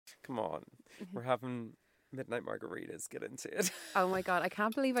come on. We're having midnight margaritas. Get into it. Oh my God, I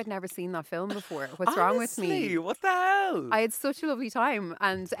can't believe I'd never seen that film before. What's wrong with me? What the hell? I had such a lovely time,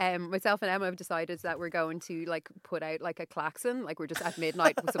 and myself and Emma have decided that we're going to like put out like a klaxon, like we're just at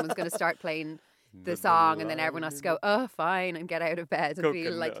midnight, someone's going to start playing the song, and then everyone has to go, oh, fine, and get out of bed and be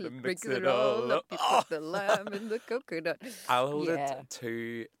like, mix it all up. You put the lamb in the coconut. I'll hold it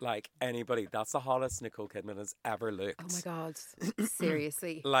to like anybody. That's the hottest Nicole Kidman has ever looked. Oh my God,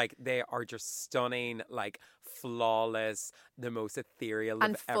 seriously. Like, they are just stunning, like flawless, the most ethereal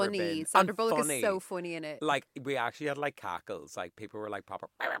and they've ever been. Sandra Bullock is so funny in it. Like, we actually had like cackles. Like, people were like proper.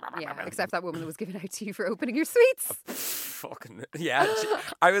 Yeah, except that woman that was given out to you for opening your sweets. Fucking yeah.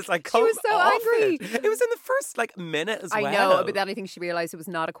 I was like, she was so angry. It was in the first like minute as well. I know, but then I think she realised it was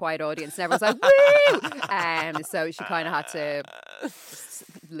not a quiet audience, and everyone's like, woo! So she kind of had to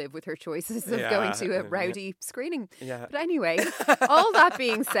live with her choices of going to a rowdy screening. Yeah. But anyway, all that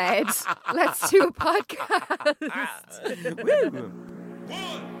being said, let's do a podcast.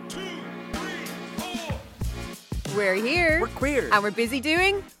 1, 2, 3, 4. We're here. We're queer. And we're busy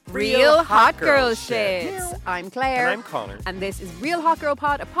doing Real Hot Girl Girl shit. shit. I'm Claire. And I'm Connor. And this is Real Hot Girl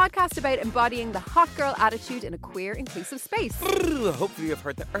Pod, a podcast about embodying the hot girl attitude in a queer, inclusive space. Hopefully you've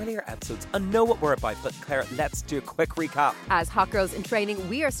heard the earlier episodes and know what we're about, but Claire, let's do a quick recap. As hot girls in training,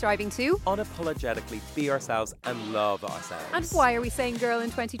 we are striving to unapologetically be ourselves and love ourselves. And why are we saying girl in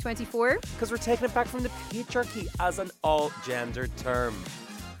 2024? Because we're taking it back from the patriarchy as an all-gendered term.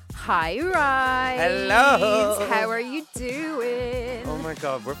 Hi, Rise. Hello. How are you doing? Oh my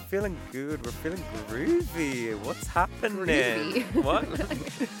God, we're feeling good. We're feeling groovy. What's happening? Groovy.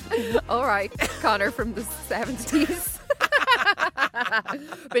 What? All right, Connor from the 70s.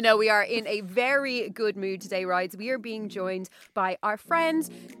 But no, we are in a very good mood today, Rides. We are being joined by our friend,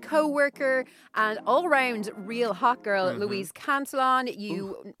 co-worker, and all-round real hot girl, Louise Cantillon.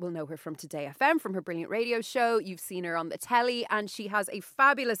 You will know her from Today FM, from her brilliant radio show. You've seen her on the telly, and she has a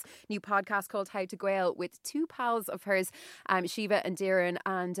fabulous new podcast called How to Gael with two pals of hers, Shiva and Darren,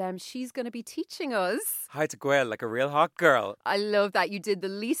 and she's going to be teaching us How to Gael like a real hot girl. I love that. You did the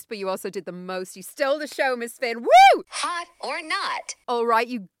least, but you also did the most. You stole the show, Miss Finn. Woo! Hot or not? All right,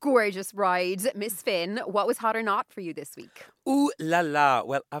 you gorgeous ride. Miss Finn, what was hot or not for you this week? Ooh la la.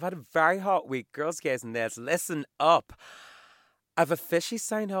 Well, I've had a very hot week. Girls, gays and dads, listen up. I've officially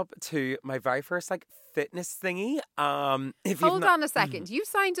signed up to my very first fitness thingy. Hold on a second. You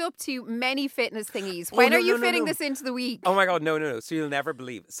signed up to many fitness thingies. When are you fitting this into the week? Oh my God, no. So you'll never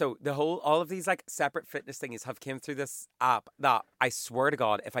believe. So all of these separate fitness thingies have came through this app that I swear to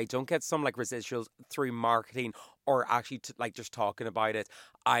God, if I don't get some residuals through marketing or actually just talking about it,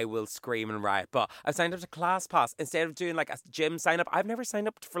 I will scream and riot. But I signed up to ClassPass instead of doing a gym sign up. I've never signed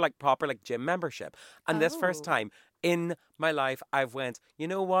up for proper gym membership. And this first time in my life, I've went, you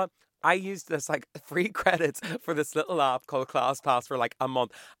know what? I used this free credits for this little app called ClassPass for a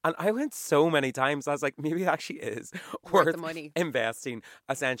month. And I went so many times. I was like, maybe it actually is worth the money. Investing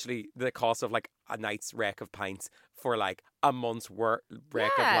essentially the cost of a night's wreck of pints for a month's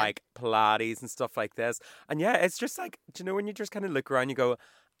wreck of Pilates and stuff like this. And yeah, it's just do you know when you just kind of look around, you go,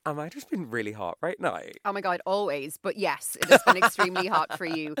 am I just being really hot right now? Oh my God, always. But yes, it has been extremely hot for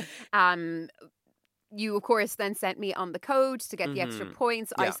you. You, of course, then sent me on the code to get the extra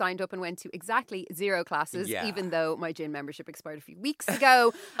points. Yeah. I signed up and went to exactly 0 classes, even though my gym membership expired a few weeks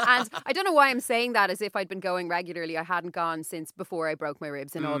ago. And I don't know why I'm saying that as if I'd been going regularly. I hadn't gone since before I broke my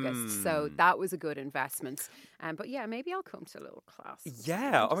ribs in August. So that was a good investment. But yeah, maybe I'll come to a little class.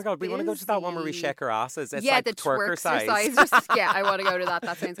 Yeah. Oh my God, we want to go to that one where we shake our asses. It's the twerker size. Yeah, I want to go to that.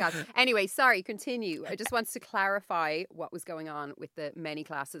 That sounds good. Anyway, sorry, continue. I just wanted to clarify what was going on with the many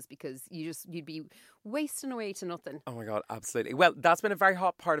classes because you'd be wasting away to nothing. Oh my God, absolutely. Well, that's been a very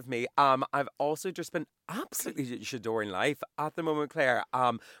hot part of me. I've also just been absolutely adoring life at the moment, Claire.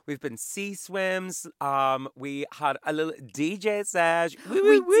 We've been sea swims. We had a little DJ set. We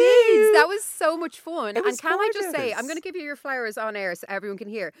did. That was so much fun. It was and can I just say, gorgeous. I'm going to give you your flowers on air so everyone can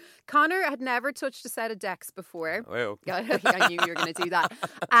hear. Connor had never touched a set of decks before. Well. I knew you were going to do that.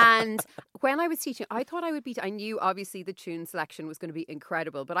 And when I was teaching, I thought I knew obviously the tune selection was going to be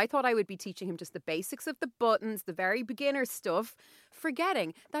incredible, but I thought I would be teaching him just the basics of the buttons, the very beginner stuff,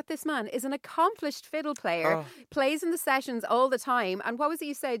 forgetting that this man is an accomplished fiddle player, plays in the sessions all the time. And what was it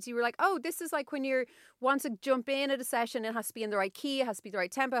you said? You were like, oh, this is when you want to jump in at a session, it has to be in the right key, it has to be the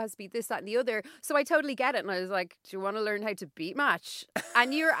right tempo, it has to be this, that, and the other. So I totally get it. And I was like, do you want to learn how to beat match?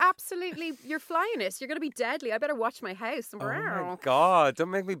 And you're flying it. You're going to be deadly. I better watch my house. Oh my God, don't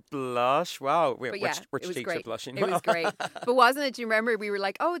make me blush. blush. Wow. Wait, But yeah, which it was cheeks great. are blushing? It was great. But wasn't it? Do you remember we were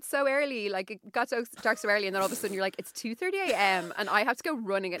like, oh, it's so early. Like it got so dark so early. And then all of a sudden you're like, it's 2:30 a.m. and I have to go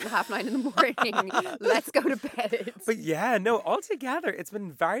running at 9:30 in the morning. Let's go to bed. But yeah, no, altogether, it's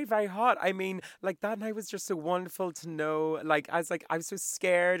been very, very hot. I mean, like that night was just so wonderful to know. Like, I was so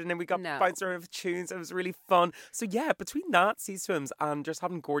scared, and then we got No. bounced around with tunes. It was really fun. So yeah, between that, sea swims, and just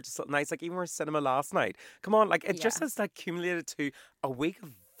having gorgeous little nights, like even our cinema last night. Come on, like it just Yeah. has like accumulated to a week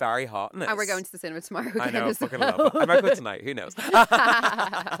of very hotness. And we're going to the cinema tomorrow again. I know, as fucking well. love it. I might go tonight. Who knows?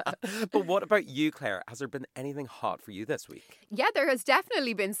 But what about you, Claire? Has there been anything hot for you this week? Yeah, there has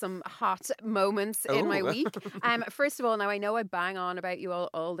definitely been some hot moments in my Oh. week. First of all, now I know I bang on about you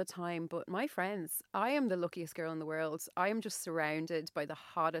all the time, but my friends, I am the luckiest girl in the world. I am just surrounded by the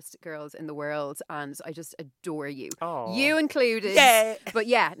hottest girls in the world, and I just adore you. Aw. You included. Yeah. But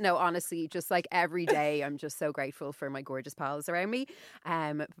yeah, no, honestly, just like every day, I'm just so grateful for my gorgeous pals around me.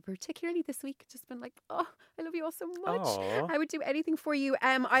 But particularly this week, just been like, oh, I love you all so much. Aw. I would do anything for you.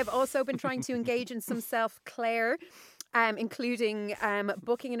 I've also been trying to engage in some self-care. Including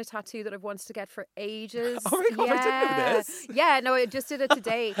booking in a tattoo that I've wanted to get for ages. Oh my God, I didn't know this. Yeah, no, I just did it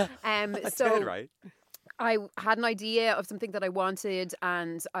today. I So did, right? I had an idea of something that I wanted,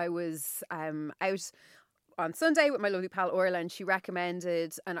 and I was out on Sunday with my lovely pal Orla, and she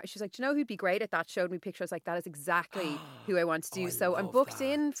recommended, and she's like, do you know who'd be great at that? Showed me pictures, like that is exactly who I want to do. I So I'm love booked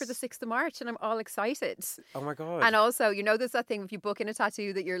in that. for the 6th of March, and I'm all excited. Oh my God. And also, you know, there's that thing if you book in a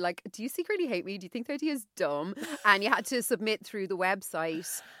tattoo that you're like, do you secretly hate me? Do you think the idea is dumb? And you had to submit through the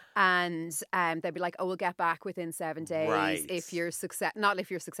website. And they'd be like, oh, we'll get back within 7 days Right. if you're not if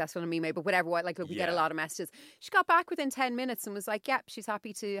you're successful in me, but whatever. Like, look, we get a Yeah. lot of messages. She got back within 10 minutes and was like, yep, she's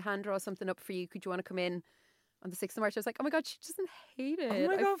happy to hand draw something up for you. Could you want to come in on the 6th of March? I was like, oh my God, she doesn't hate it. Oh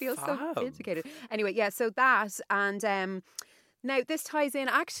my I God, feel so fab. vindicated. Anyway, yeah, so that. And now this ties in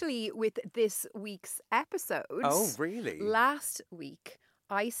actually with this week's episode. Oh, really? Last week,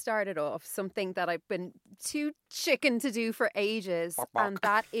 I started off something that I've been too chicken to do for ages, Bok, bok. and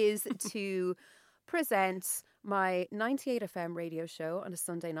that is to present my 98 FM radio show on a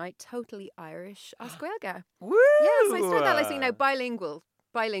Sunday night, totally Irish, as Gaeilge. Woo! Yeah, so I started that like now bilingual.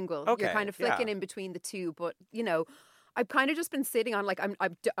 Okay, You're kind of flicking yeah. in between the two, but you know, I've kind of just been sitting on like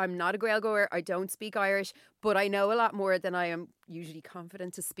I'm not a Gaelgoer. I don't speak Irish, but I know a lot more than I am usually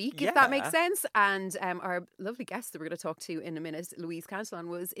confident to speak, if that makes Yeah. sense. And our lovely guest that we're going to talk to in a minute, Louise Cantillon,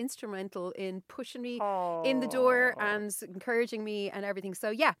 was instrumental in pushing me in the door Aw. and encouraging me and everything. So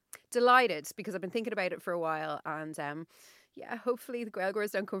yeah, delighted because I've been thinking about it for a while, and yeah, hopefully the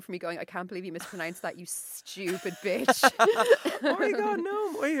Gaelgoers don't come for me going, I can't believe you mispronounced that, you stupid bitch. Oh my God,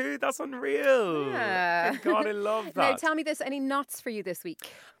 no, wait, that's unreal. Yeah. My God, I love that. Now tell me this, any knots for you this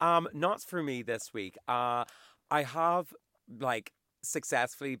week? Not for me this week. I have like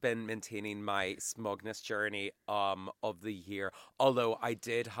successfully been maintaining my smugness journey of the year. Although I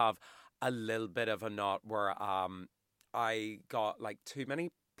did have a little bit of a knot where I got like too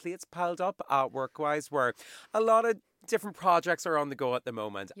many plates piled up work wise, where a lot of different projects are on the go at the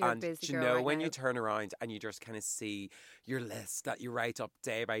moment. You're a and busy do you girl know right when now. you turn around and you just kind of see your list that you write up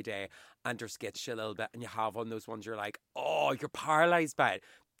day by day and just gets you a little bit, and you have one of those ones you're like, oh, you're paralyzed by it.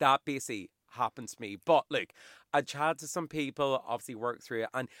 That basically happened to me. But look, I chatted to some people, obviously worked through it,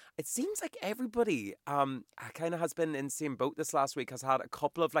 and it seems like everybody kind of has been in the same boat this last week, has had a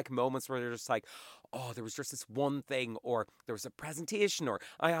couple of like moments where they're just like, oh, there was just this one thing, or there was a presentation, or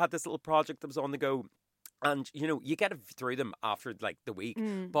I had this little project that was on the go. And, you know, you get through them after, like, the week.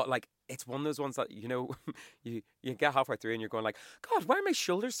 But, like, it's one of those ones that, you know, you get halfway through and you're going like, God, why are my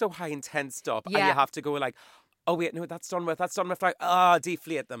shoulders so high and tensed up? And Yeah. you have to go like, oh, wait, no, that's done with. Like,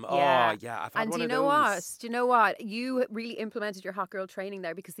 deflate them. Yeah. Oh, yeah, I've had And one do you of know what? those. Do you know what? You really implemented your hot girl training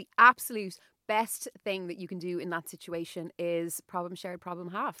there, because the absolute best thing that you can do in that situation is problem shared, problem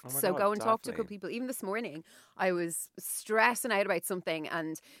halved. Oh my So God, go and talk to a couple definitely. people. Even this morning, I was stressing out about something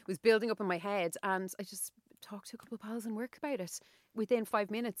and was building up in my head, and I just talked to a couple of pals in work about it. Within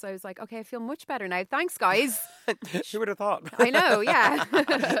 5 minutes, I was like, okay, I feel much better now. Thanks, guys. Who would have thought? I know, yeah.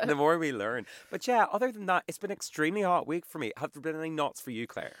 The more we learn. But yeah, other than that, it's been an extremely hot week for me. Have there been any knots for you,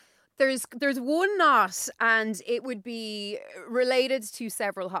 Claire? There's one knot, and it would be related to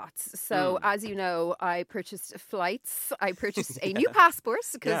several hots. So, as you know, I purchased flights. I purchased a new passport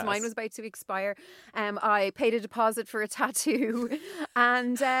because mine Yes. was about to expire. I paid a deposit for a tattoo.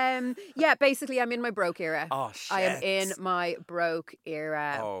 And yeah, basically, I'm in my broke era. Oh, shit. I am in my broke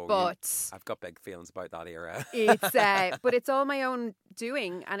era. Oh, but I've got big feelings about that era. it's but it's all my own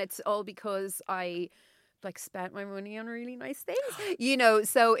doing, and it's all because I like spent my money on really nice things,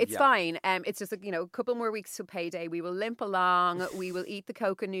 so it's fine. It's just a couple more weeks till payday. We will limp along. We will eat the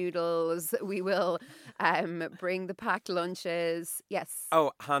coca noodles. We will bring the packed lunches. Yes.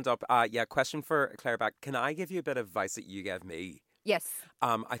 Oh, hand up. Question for Claire back. Can I give you a bit of advice that you gave me? Yes.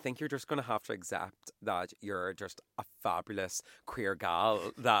 I think you're just going to have to accept that you're just a fabulous queer gal,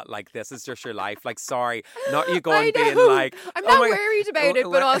 that like this is just your life. Like, sorry, not you going being like, I'm not worried about it,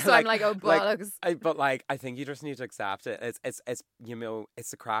 but also I'm like, oh bollocks. But like, I think you just need to accept it. It's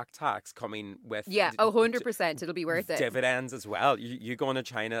it's a crack tax coming with 100%. It'll be worth it. Dividends as well. You going to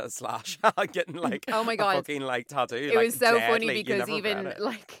China / getting like oh my God, a fucking like tattoo. It was so funny because even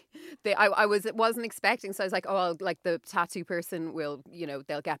like I wasn't expecting, so I was like, oh, like the tattoo person will,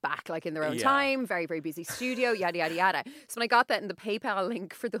 they'll get back like in their own time. Very, very busy studio, yada, yada, yada. So when I got that in the PayPal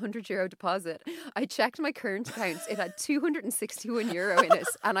link for the €100 deposit, I checked my current account. It had €261 in it.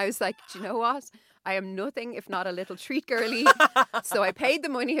 And I was like, do you know what? I am nothing if not a little treat girly. So I paid the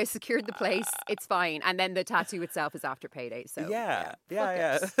money, I secured the place, it's fine. And then the tattoo itself is after payday. So yeah.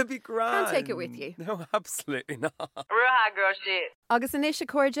 It'd be grand. Can't take it with you. No, absolutely not. Agus Anisha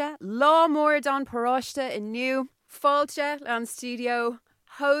Corja, Law More Don Paroshta in New, Fáilte on studio,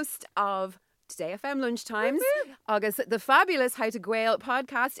 host of Today FM Lunchtimes, Agus the fabulous How to Gael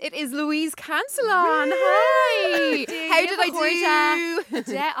podcast. It is Louise Cantillon. Hi! How did I do?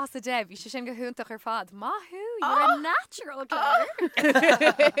 De as a deb, you should go húntaach ar fad. Mahu, you're a natural, Claire.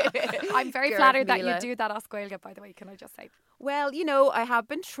 I'm very flattered that you do that as Gaeilge, by the way, can I just say? Well, I have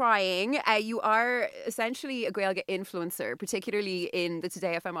been trying. You are essentially a Gaeilge influencer, particularly in the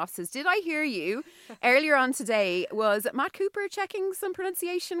Today FM offices. Did I hear you earlier on today? Was Matt Cooper checking some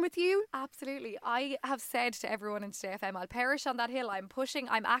pronunciation with you? Absolutely. I have said to everyone in Today FM, I'll perish on that hill. I'm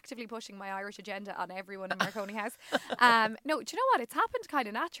actively pushing my Irish agenda on everyone in Marconi House. No, do you know what? It's happened kind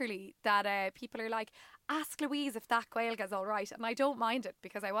of naturally that people are like, ask Louise if that Gaeilge is all right. And I don't mind it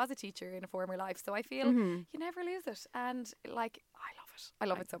because I was a teacher in a former life. So I feel you never lose it. And like, I love it. I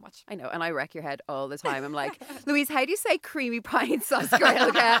love it so much. I know. And I wreck your head all the time. I'm like, Louise, how do you say creamy pine sauce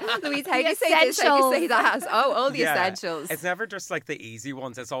Gaeilge? Louise, how do you say this? How do you say that? Oh, all the essentials. It's never just like the easy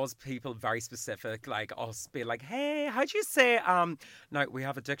ones. It's always people very specific, like us be like, hey, how do you say, now we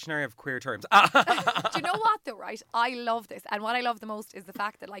have a dictionary of queer terms. Do you know what though, right? I love this. And what I love the most is the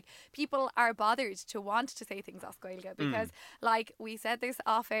fact that like people are bothered to want to say things as Gaeilge because like we said this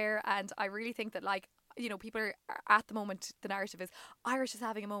off air and I really think that like people are at the moment, the narrative is Irish is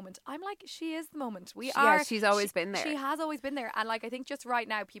having a moment. I'm like, she is the moment. She's always been there. She has always been there. And like, I think just right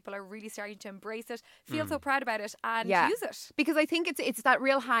now, people are really starting to embrace it, feel so proud about it and use it. Because I think it's that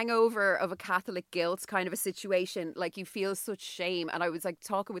real hangover of a Catholic guilt kind of a situation. Like you feel such shame. And I was like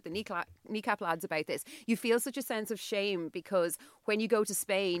talking with the kneecap lads about this. You feel such a sense of shame because when you go to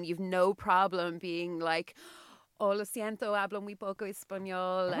Spain, you've no problem being like, oh, lo siento, hablo muy poco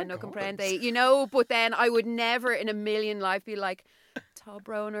español and no comprende, but then I would never in a million life be like, Tá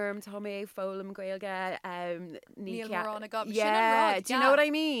Bronerm, Tá mé fólam Gaeilge, Níl Marana got do you know what I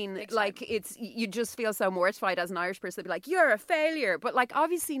mean? Like you just feel so mortified as an Irish person to be like, you're a failure, but like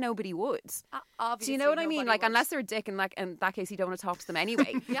obviously nobody would. Obviously, do you know what I mean? Like unless they're a dick and like in that case you don't want to talk to them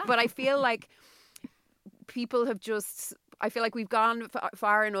anyway. But I feel like people have just, I feel like we've gone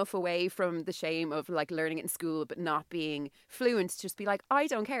far enough away from the shame of like learning it in school but not being fluent to just be like, I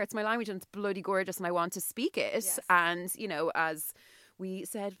don't care, it's my language and it's bloody gorgeous and I want to speak it. Yes. And as we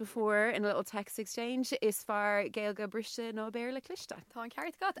said before in a little text exchange, is far Gaeilge Briste no bear le clista.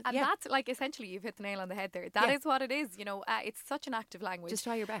 And that's like essentially you've hit the nail on the head there. That is what it is. It's such an active language. Just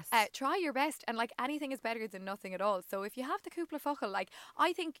try your best. Try your best, and like anything is better than nothing at all. So if you have the cúpla focal, like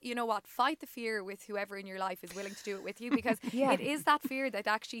I think fight the fear with whoever in your life is willing to do it with you because it is that fear that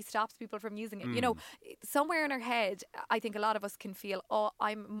actually stops people from using it. Somewhere in our head, I think a lot of us can feel, oh,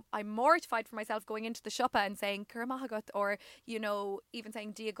 I'm mortified for myself going into the shoppa and saying Curmahagut or even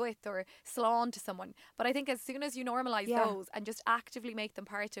saying Diaguit or Slán to someone. But I think as soon as you normalise those and just actively make them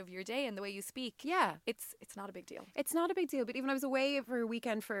part of your day and the way you speak, it's not a big deal. It's not a big deal. But even I was away for a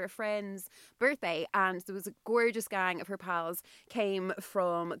weekend for a friend's birthday and there was a gorgeous gang of her pals came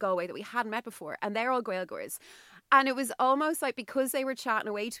from Galway that we hadn't met before and they're all Gaeilgeoirs. And it was almost like because they were chatting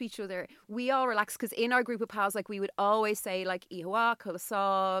away to each other, we all relaxed because in our group of pals, like we would always say like Ihawa,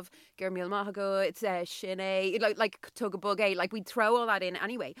 Kulasov, Germiel Mahago, it's Shine, like Tugabugay, like we'd throw all that in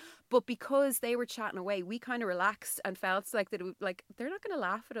anyway. But because they were chatting away, we kind of relaxed and felt like that they're not going to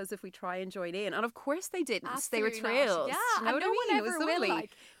laugh at us if we try and join in. And of course they didn't. Absolutely they were thrilled. Yeah, you know and no what I mean? one ever will.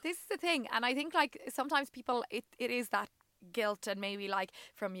 Like, this is the thing. And I think like sometimes people, it is that guilt and maybe like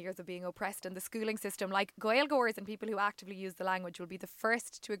from years of being oppressed in the schooling system, like Gael goers and people who actively use the language will be the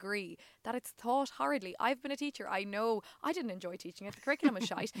first to agree that it's taught horridly. I've been a teacher. I know I didn't enjoy teaching it. The curriculum is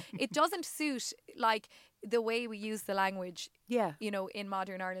shite. It doesn't suit like the way we use the language, you know, in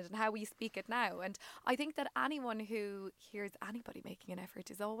modern Ireland and how we speak it now. And I think that anyone who hears anybody making an effort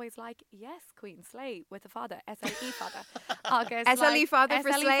is always like, yes, Queen, slay with the fada, SLE fada. August, SLE fada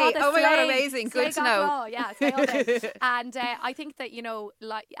for slay. Oh my God, amazing. Good to know. Yeah, slay all day. And I think that, you know,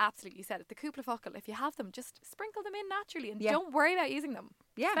 like absolutely you said it, the cúpla focal, if you have them, just sprinkle them in naturally and don't worry about using them.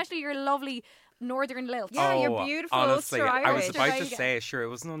 Yeah. Especially your lovely northern lilt. Yeah, you're beautiful. Honestly, Ulster I was Irish. about to say, sure, it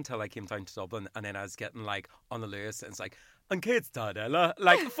wasn't until I came down to Dublin and then I was getting like on the Lewis and it's like, and kids, Ella,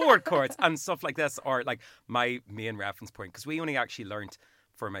 like forward courts and stuff like this, or like my main reference point, because we only actually learnt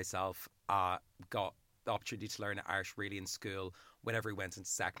for myself, got the opportunity to learn Irish really in school whenever we went into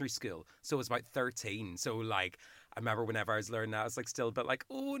secondary school. So it was about 13. So like, I remember whenever I was learning that, I was like still a bit like,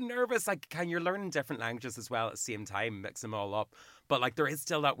 oh, nervous. Like, you're learning different languages as well at the same time, mix them all up. But like, there is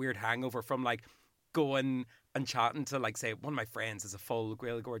still that weird hangover from like going and chatting to like, say, one of my friends is a full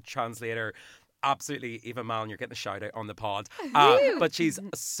Gaeilgeoir translator. Absolutely, Eva Mallon, you're getting a shout out on the pod. But she's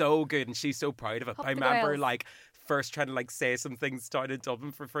so good and she's so proud of it. I remember like first trying to like say some things down in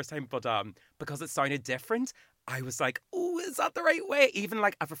Dublin for the first time, but because it sounded different, I was like, oh, is that the right way? Even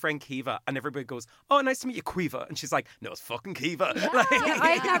like I have a friend Kiva and everybody goes, oh, nice to meet you, Quiva. And she's like, no, it's fucking Kiva. Yeah, Like,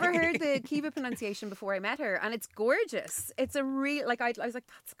 I'd never heard the Kiva pronunciation before I met her, and it's gorgeous. It's a real, like, I was like,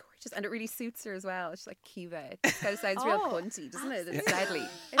 that's gorgeous. And it really suits her as well. She's like, Kiva. It kind of sounds real punty, doesn't it? It's deadly.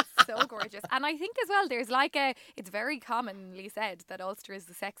 It's so gorgeous. And I think as well, there's like it's very commonly said that Ulster is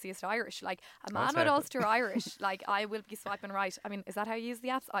the sexiest Irish. Like a man with Ulster Irish, like I will be swiping right. I mean, is that how you use the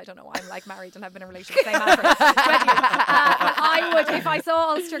apps? I don't know. I'm like married and have been in a relationship with the same man for 20 years. And I would, if I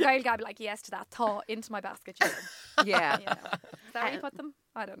saw Ulster Gael, I'd be like, yes to that, thaw into my basket. Yeah. You know. Is that where you put them?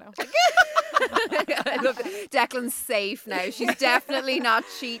 I don't know. I love it. Declan's safe now. She's definitely not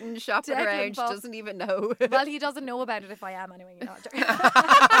cheating, shopping around. She doesn't even know. Well, he doesn't know about it if I am anyway. You know.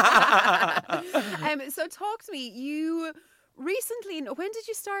 So talk to me. You recently, when did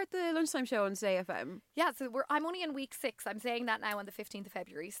you start the lunchtime show on Today FM? Yeah, so I'm only in week 6. I'm saying that now on the 15th of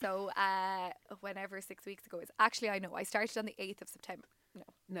February. So whenever 6 weeks ago is. Actually, I know. I started on the 8th of September.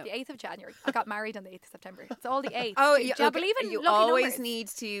 No. The 8th of January. I got married on the 8th of September. It's all the 8th. Oh, do you believe in you lucky always numbers? need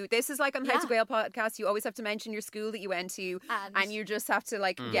to. This is like on How to Gael podcast. You always have to mention your school that you went to, and you just have to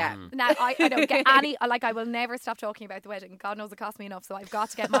like, Now I don't get any. Like I will never stop talking about the wedding. God knows it cost me enough, so I've got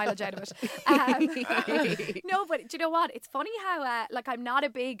to get mileage out of it. No, but do you know what? It's funny how like I'm not a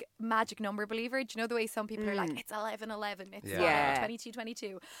big magic number believer. Do you know the way some people are like, it's 11/11, it's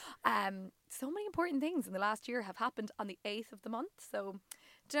 22/22. So many important things in the last year have happened on the 8th of the month. So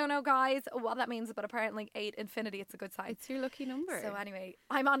don't know, guys, what that means, but apparently 8 infinity, it's a good sign. It's your lucky number. So anyway,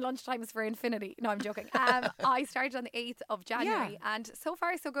 I'm on lunchtimes for infinity. No, I'm joking. I started on the 8th of January and so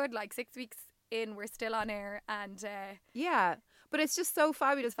far so good. Like 6 weeks in, we're still on air and but it's just so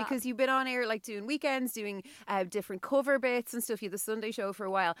fabulous because you've been on air like doing weekends, doing different cover bits and stuff. You had the Sunday show for a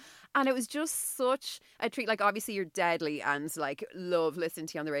while, and it was just such a treat. Like obviously you're deadly and like love listening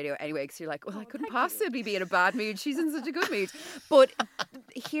to you on the radio anyway, because you're like, well, I couldn't possibly be in a bad mood. She's in such a good mood. But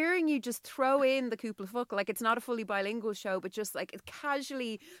hearing you just throw in the Cúpla Focal, like it's not a fully bilingual show, but just like it's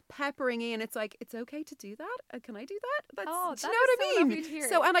casually peppering in. It's like, it's okay to do that. Can I do that? That's, do you know what I mean?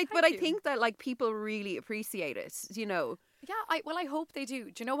 So but I think that like people really appreciate it. You know. Yeah, I hope they do.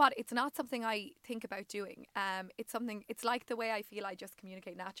 Do you know what? It's not something I think about doing. It's like the way I feel I just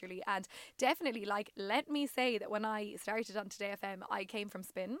communicate naturally. And definitely, like, let me say that when I started on Today FM, I came from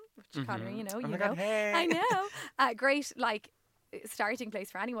Spin, which Conor, you know. God, hey. I know. Great, like, starting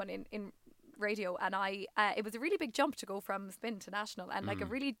place for anyone in radio. And it was a really big jump to go from Spin to National and like a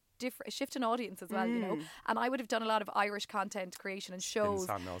really different shift in audience as well, you know. And I would have done a lot of Irish content creation and shows.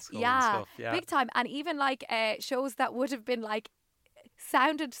 And stuff, big time. And even like shows that would have been like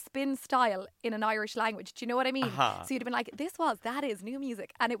sounded Spin style in an Irish language. Do you know what I mean? So you'd have been like, that is new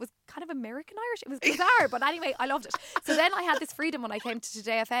music. And it was kind of American Irish. It was bizarre. But anyway, I loved it. So then I had this freedom when I came to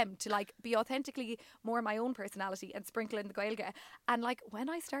Today FM to like be authentically more my own personality and sprinkle in the Gaeilge. And like when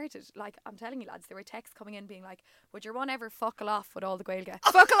I started, like I'm telling you lads, there were texts coming in being like, would your one ever fuckle off with all the Gaeilge?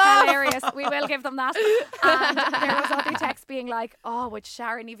 Fuckle off! Hilarious. We will give them that. And there was other text being like, oh, would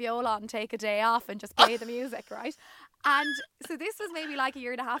Sharon Viola take a day off and just play the music, right? And so this was maybe like a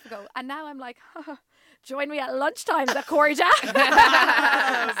year and a half ago. And now I'm like, join me at lunchtime at Corja.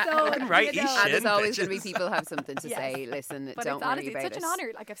 Fucking right, And there's always going to be people who have something to say. Listen, but don't it's worry honestly, about it's such an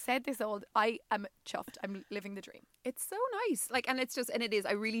honour. Like I've said this I am chuffed. I'm living the dream. It's so nice. Like, and it's just, and it is,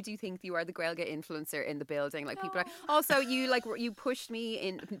 I really do think you are the Gaeilge influencer in the building. Like people are, also you pushed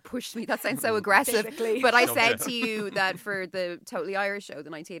me, that sounds so aggressive. Physically. But I said to you that for the Totally Irish show, the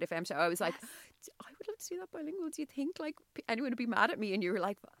 98 FM show, I was like, I would love to do that bilingual. Do you think like anyone would be mad at me? And you were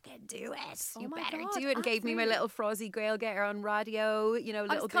like, fucking do it. You my better God, do it. And gave me my absolutely. little frosy Gaeilge on radio, you know, I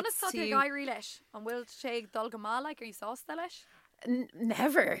little was kind of bits stuck to... a guy leis and will shake Dulgama like, are you sauce leis?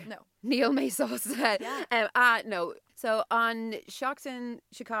 Never. No. Neil May sauce. Yeah. No. So on Shockton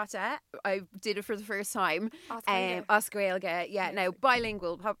Chicata, I did it for the first time. Oscar yeah. Now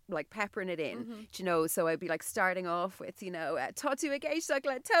bilingual, like peppering it in. Mm-hmm. Do you know? So I'd be like starting off with, you know, Totu Agate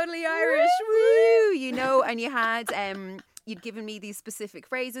Chocolate, totally Irish, woo, you know. And you had you'd given me these specific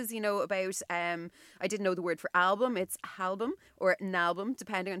phrases, you know, about I didn't know the word for album. It's halbum or an album,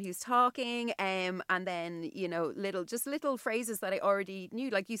 depending on who's talking. And then, you know, little phrases that I already knew.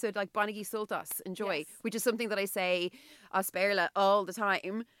 Like you said, like Bonigi Sultas, enjoy, Yes. which is something that I say asperla all the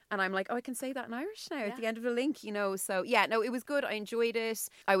time. And I'm like, oh, I can say that in Irish now at the end of a link, you know. So yeah, no, it was good. I enjoyed it.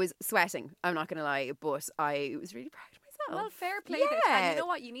 I was sweating, I'm not going to lie, but I was really proud of myself. Well, fair play. And you know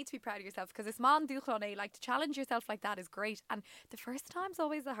what? You need to be proud of yourself because it's man duchlone. Like to challenge yourself like that is great. And the first time's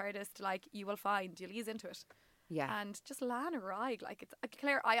always the hardest. Like you will find you'll ease into it. Yeah. And just lan a ride. Like it's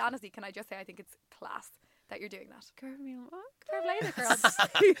Claire. I honestly, can I just say, I think it's class that you're doing that. Fair play there, girls.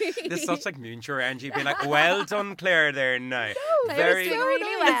 There's such like moonshore Angie being like, well done, Claire, there now. Very doing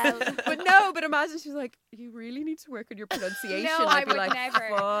really well. But imagine she's like, you really need to work on your pronunciation. No, I'd I be would like,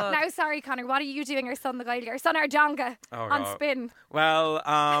 never. fuck. Now, sorry, Connor, what are you doing our son the Gaeilge? Our son our Jonga on God. spin. Well,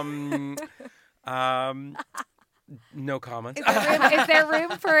 no comment. Is there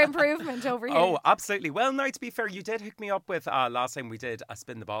room for improvement over here? Oh, absolutely. Well, now, to be fair, you did hook me up with last time we did a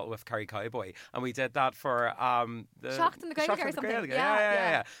spin the bottle with Kerry Cowboy, and we did that for the Shocked in the Gaeilge Shocked or in the something. Gaeilge. Yeah,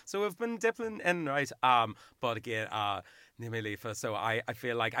 Yeah. So we've been dipping in, right? But again, Nimilifa. So I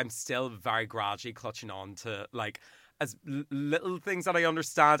feel like I'm still very gradually clutching on to like as little things that I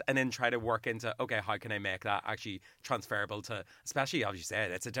understand, and then try to work into, okay, how can I make that actually transferable to, especially as you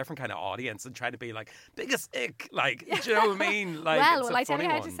said, it's a different kind of audience, and trying to be like biggest ick, like, do you know what I mean? Like, well, I tell funny you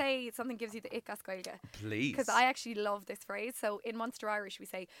how one. to say something gives you the ick as Gaeilge. Please. Because I actually love this phrase. So in Munster Irish, we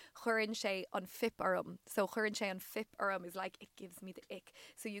say chuireann sé an fip orm. So chuireann sé an fip orm is like, it gives me the ick.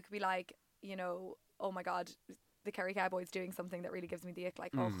 So you could be like, you know, oh my God, the Kerry Cowboy's doing something that really gives me the ick.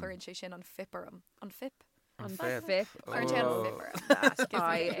 Like, oh, chuireann sé sin an fip orm. An fip. On Fip. Fip. Or tail Oh. flipper.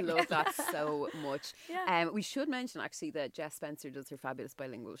 I love that so much. Yeah. We should mention actually that Jess Spencer does her fabulous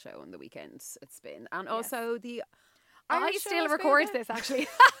bilingual show on the weekends at Spin, and also the I Irish still show record Gaeilge. this actually.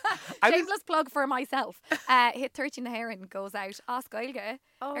 I was- Shameless plug for myself. Hit 13 Heron goes out. Ask Gaeilge.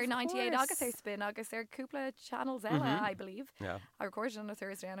 Oh, Or of 98 course. August Spin August. There Cúpla channels Ella, I believe. Yeah. I recorded it on a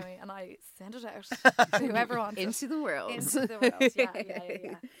Thursday anyway, and I sent it out to whoever wants it. into the world. Into the world.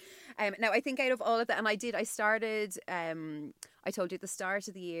 Yeah. Now I think out of all of that, and I started. I told you at the start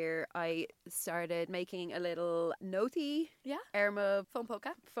of the year, I started making a little notey. Yeah. Erma Phone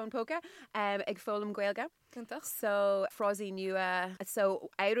poker. phone poker. Ag fólum Gaeilge. Gunther. So Frozzy Nua. So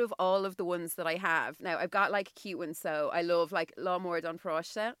out of all of the ones that I have now, I've got like cute ones. So I love like Lawnmower Don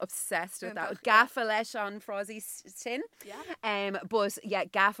Frosta. Obsessed with that. Gunther, Gaffa Lesh on Frozzy's tin. Yeah. But yeah,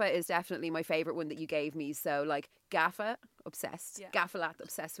 Gaffa is definitely my favourite one that you gave me. So like Gaffa, obsessed. Yeah. Gaffalat,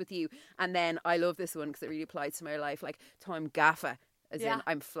 obsessed with you. And then I love this one because it really applies to my life. Like Time Gaffa, as Yeah. in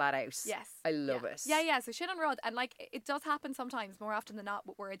I'm flat out. Yes. I love yeah. it. Yeah. So shit on road. And like it does happen sometimes, more often than not,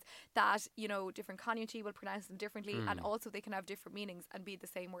 with words that, you know, different community will pronounce them differently, and also they can have different meanings and be the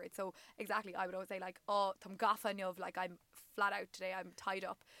same word. So exactly, I would always say like, oh, tam gafa of like I'm flat out today, I'm tied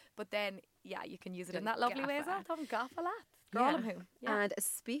up. But then yeah, you can use it in that lovely way as well. Tam gafa lat. Yeah. And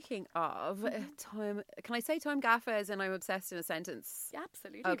speaking of time, can I say time gaffa as in I'm obsessed in a sentence? Yeah,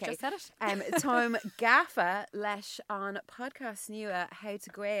 absolutely. Okay. You've just said it. Time gaffa lesh on podcast nua how to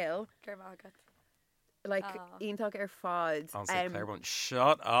Gael like Iontalk ar fod. Honestly, Claire won't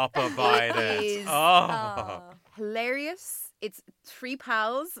shut up about it. is, Oh. Hilarious. It's three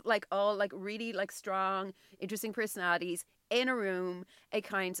pals, like all like really like strong, interesting personalities in a room, a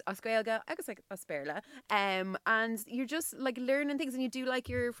kind Osgailga, I guess like Osperla, and you're just like learning things, and you do like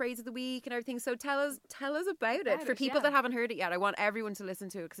your phrase of the week and everything. So tell us about it for people that haven't heard it yet. I want everyone to listen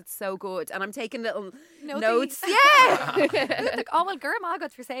to it because it's so good, and I'm taking little notes. Yeah. Look, oh well, Gurm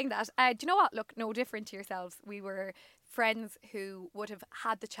Agat for saying that. Do you know what? Look, no different to yourselves. We were friends who would have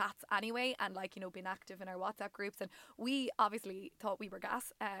had the chats anyway and like, you know, been active in our WhatsApp groups, and we obviously thought we were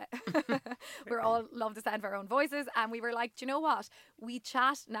gas. We're all love the sound of our own voices, and we were like, do you know what? We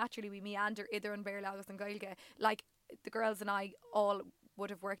chat naturally, we meander either on Bear Lagos and Gaelge. Like the girls and I all would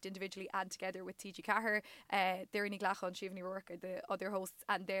have worked individually and together with TG Cahir, Darren Glacha and Shivani Rourke are the other hosts,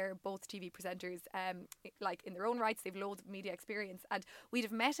 and they're both TV presenters like in their own rights. They've loads of media experience, and we'd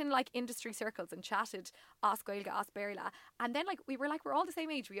have met in like industry circles and chatted Os Gaelge, Os Berla, and then like we were like, we're all the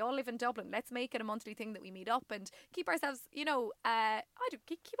same age, we all live in Dublin, let's make it a monthly thing that we meet up and keep ourselves, you know,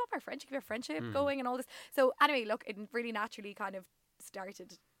 keep up our friendship, going and all this. So anyway, look, it really naturally kind of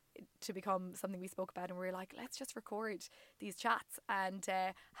started to become something we spoke about, and we were like, let's just record these chats. And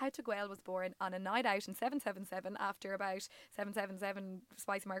How to Gael was born on a night out in 777 after about 777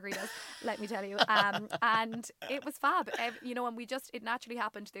 spicy margaritas, let me tell you, and it was fab, you know, and it naturally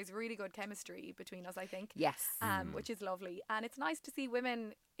happened. There's really good chemistry between us, I think, yes, which is lovely, and it's nice to see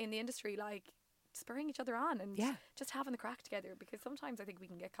women in the industry like spurring each other on and just having the crack together, because sometimes I think we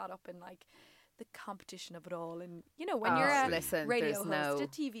can get caught up in like the competition of it all, and you know, when you're a radio host, a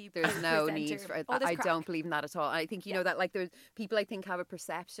TV there's no presenter, need for I don't believe in that at all. I think you know that like there's people I think have a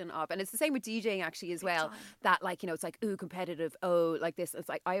perception of, and it's the same with DJing actually as well, that like, you know, it's like, ooh, competitive, oh, like this. It's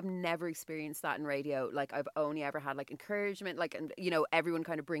like I have never experienced that in radio. Like I've only ever had like encouragement, like, and you know, everyone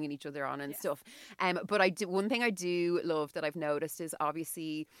kind of bringing each other on and stuff. But one thing I do love that I've noticed is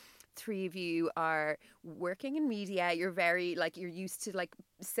obviously three of you are working in media. You're very like, you're used to like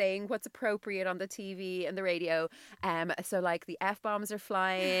saying what's appropriate on the TV and the radio. So like the F-bombs are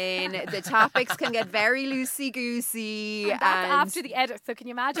flying, the topics can get very loosey goosey. And that's after the edit. So can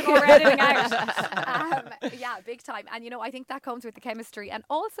you imagine what we're editing out? Yeah, big time. And you know, I think that comes with the chemistry. And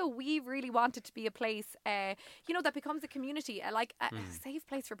also we really want it to be a place, you know, that becomes a community, like a safe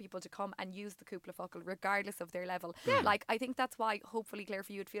place for people to come and use the Cúpla Focal regardless of their level. Like I think that's why hopefully, Claire,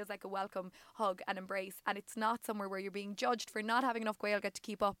 for you it feels like a welcome hug and embrace, and it's not somewhere where you're being judged for not having enough Gaeilge to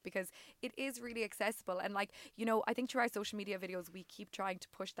keep up, because it is really accessible. And like, you know, I think through our social media videos we keep trying to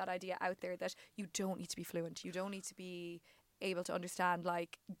push that idea out there that you don't need to be fluent, you don't need to be able to understand,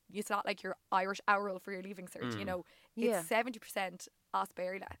 like it's not like you're Irish oral for your leaving cert, you know, it's 70% Os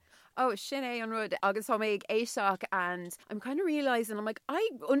Berla. Oh, Sinead on Rud, agus Homig Aishak, and I'm kind of realising, I'm like, I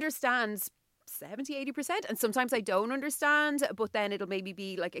understand 70-80%, and sometimes I don't understand, but then it'll maybe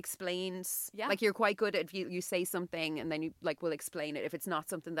be like explained. Like you're quite good at you say something and then you like will explain it if it's not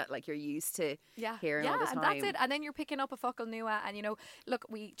something that like you're used to hearing all the time. And that's it. And then you're picking up a focal nua, and you know, look,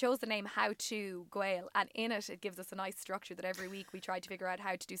 we chose the name How to Gael, and in it gives us a nice structure that every week we try to figure out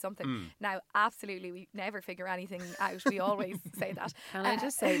how to do something. Now absolutely we never figure anything out, we always say that. Can I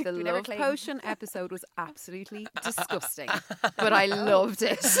just say the love potion episode was absolutely disgusting, but I loved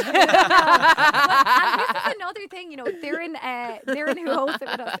it. And this is another thing, you know, Darren who hosts it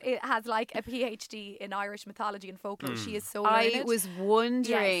with us, it has like a PhD in Irish mythology and folklore. She is so learned. I was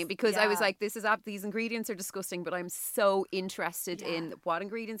wondering because I was like, these ingredients are disgusting, but I'm so interested in what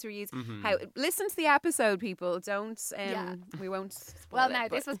ingredients are used. How listen to the episode, people. Don't we won't spoil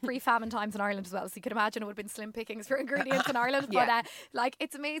it, this was pre-famine times in Ireland as well, so you could imagine it would have been slim pickings for ingredients in Ireland. But like,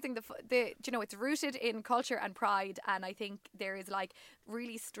 it's amazing, the you know, it's rooted in culture and pride, and I think there is like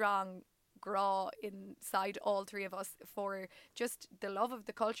really strong graw inside all three of us for just the love of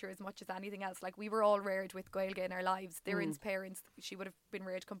the culture as much as anything else. Like we were all reared with Gaeilge in our lives. Darren's parents, she would have been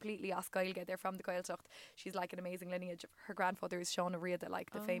reared completely Os Gaeilge. They're from the Gaeltacht. She's like an amazing lineage. Her grandfather is Sean O'Riordan,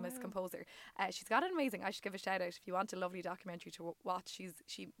 like the famous composer. She's got an amazing, I should give a shout out if you want a lovely documentary to watch.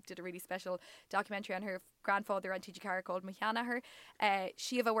 She did a really special documentary on her grandfather and TG Cahir called Michanaher.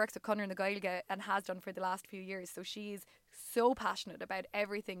 Shiva works with Connor in the Gaeilge and has done for the last few years, so she's so passionate about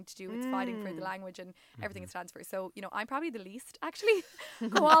everything to do with fighting for the language and everything it stands for. So, you know, I'm probably the least actually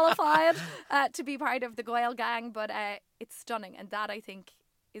qualified to be part of the Gael gang, but it's stunning, and that I think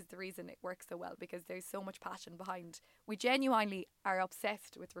is the reason it works so well, because there's so much passion behind. We genuinely are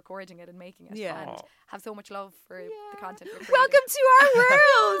obsessed with recording it and making it, and have so much love for the content. Welcome to our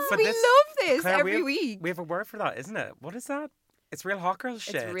world. We love this, Claire, every week. We have a word for that, isn't it? What is that? It's real hot girl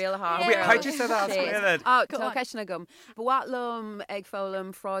shit. It's real hot girl. Wait, how'd you say that? Tá ceisna gum. But what lum ag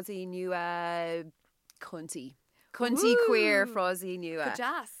fólam frosí nua cunty queer frosí nua.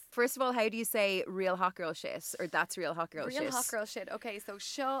 Kajas. First of all, how do you say real hot girl shit, or that's real hot girl shit? Real hot girl shit. Okay, so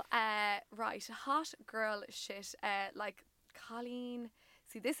show right, hot girl shit. Like Colleen.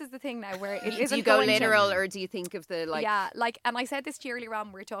 See, this is the thing now where it isn't. Do you go literal, or do you think of the like? Yeah, like, and I said this to you earlier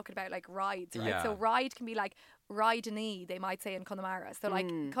on. We were talking about like rides, right? So ride can be like ride knee, they might say in Connemara. So like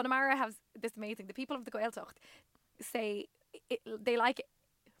Connemara has this amazing. The people of the Gaeltacht say they like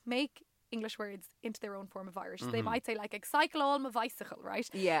make English words into their own form of Irish. So they might say like cycle all my bicycle, right?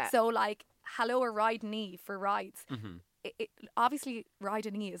 Yeah. So like hello or ride knee for rides. It obviously ride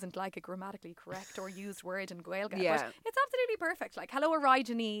a knee isn't like a grammatically correct or used word in Gaeilge, Yeah. but it's absolutely perfect. Like hello or ride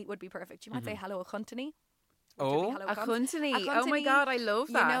a knee would be perfect. You might say hello a chuntany. Oh, A chuntany. Oh my God, I love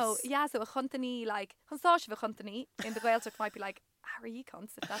that. You know, yeah, so a chuntany, like chunstáis of a chuntany in the Gaeltacht might be like, how are you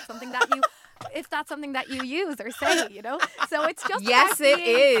cunts, if that's something that you use or say, you know. So it's just Yes, about it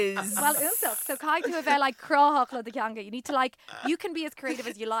being, is. well, so kai to a like crahachla the yanga. You need to like, you can be as creative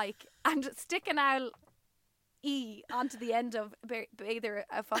as you like and stick an owl E onto the end of either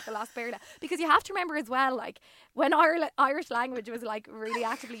a fucking last berla, because you have to remember as well, like when Irish language was like really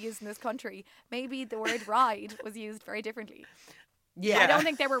actively used in this country, maybe the word ride was used very differently. yeah. I don't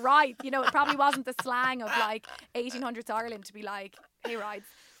think they were right. You know, it probably wasn't the slang of like 1800s Ireland to be like, hey, rides.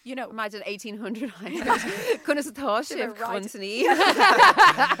 You know, Imagine 1800 Couldn't have thought Should have of right. chuntany.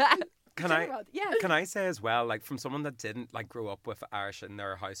 Can I say as well, like from someone that didn't like grow up with Irish in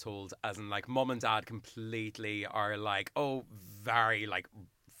their household, as in like mum and dad completely are like, oh, very like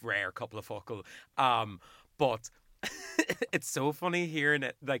rare couple of fuckle, but it's so funny hearing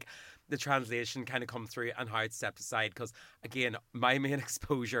it, like the translation kind of come through and how it's stepped aside, because again my main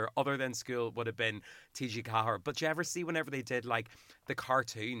exposure other than school would have been TG Cahar. But do you ever see whenever they did like the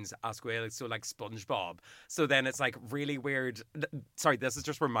cartoons as Gael, so like SpongeBob, so then it's like really weird. Sorry, this is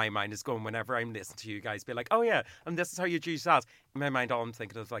just where my mind is going whenever I'm listening to you guys be like, oh yeah, and this is how you use that. In my mind all I'm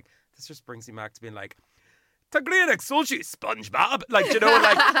thinking of like, this just brings me back to being like, Tagrianic Sochi, SpongeBob. Like, you know,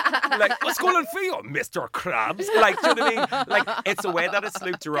 like what's going on for you, Mr. Krabs? Like, do you know what I mean? Like, it's a way that it's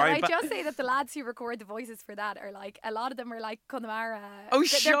looped around. Can I just say that the lads who record the voices for that are like, a lot of them are like Connemara. Oh,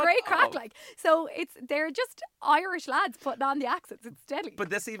 they're great crack, up. like. So they're just Irish lads putting on the accents. It's deadly. But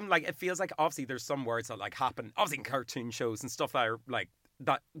this even, like, it feels like obviously there's some words that like happen, obviously in cartoon shows and stuff that are like,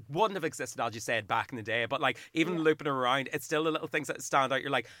 that wouldn't have existed, as you said, back in the day. But like, even looping around, it's still the little things that stand out.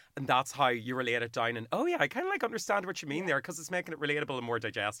 You're like, and that's how you relate it down. And oh yeah, I kind of like understand what you mean there, because it's making it relatable and more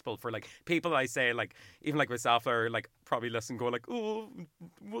digestible for like people. I say like, even like myself, are like probably listen, going like, oh,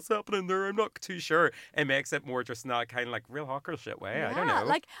 what's happening there? I'm not too sure. It makes it more just not kind of like real hawker shit way. Yeah, I don't know.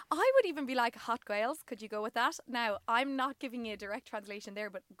 like I would even be like hot Gaels. Could you go with that? Now I'm not giving you a direct translation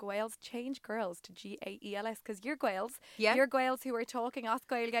there, but Gaels, change girls to Gaels, because you're Gaels. Yeah. You're Gaels who are talking Os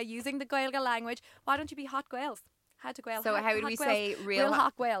Gaeilge, using the Gaeilge language. Why don't you be hot Gaels? How to Gael? So how would we say real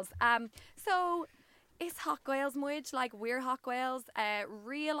hot Gaels? So is hot Gaels muid like we're hot Gaels?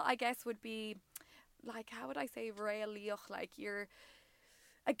 Real, I guess, would be like, how would I say real leoch? Like you're.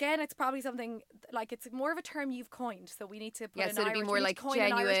 Again, it's probably something like, it's more of a term you've coined, so we need to put an so it'd be Irish- more we need like to coin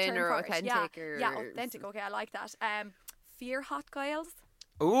an Irish genuine term or for it. authentic Yeah, or yeah, authentic. Okay, I like that. Fear hot Gaels.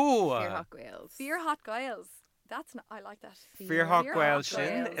 Ooh, Fear hot Gaels. Fear hot Gaels. That's not. I like that. Fear hot Fear Gael hot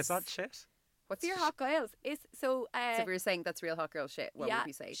shin. Gaels. Is that shit? What's Fear hot Gaels is so. So if we were saying that's real hot girl shit, what yeah, would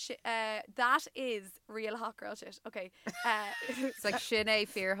we say? that is real hot girl shit. Okay. It's like Sinead,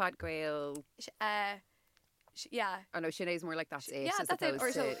 fear hot Gael. Yeah. Oh no, Sinead's more like that's it. Yeah, as that's it.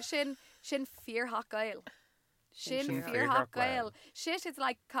 opposed Or to so shin fear hot Gael. Shin Shin fear hot Gael. Shit is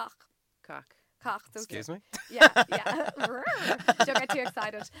like cock. cock. Cock. So Excuse me? Yeah, yeah. Don't get too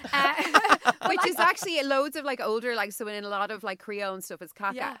excited. Which is actually loads of like older, like, so in a lot of like Creole and stuff, it's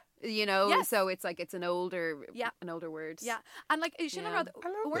caca. Yeah. You know, Yes. so it's like it's an older word. Yeah, and like you should Yeah. have I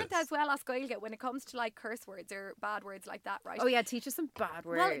love weren't this. as well as Gaeilge when it comes to like curse words or bad words like that, right? Oh yeah, teach us some bad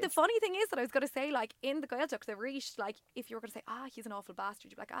words. Well, the funny thing is that I was going to say, like, in the Gaeltacht, the Rish, like, if you were going to say, he's an awful bastard,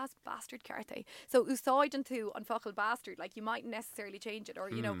 you'd be like, it's bastard carte. So, usoid into an fuckle bastard, like, you mightn't necessarily change it.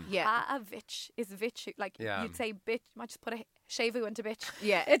 Or, you know, Yeah. a vitch is vitch. Like, Yeah. you'd say bitch, you might just put a shavu into bitch.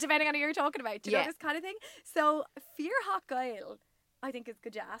 Yeah. Depending on who you're talking about. Do you know Yeah. this kind of thing? So, fear hot Gael, I think, is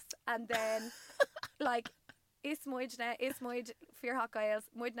good jazz. And then, like, is muid fear hot Gaels,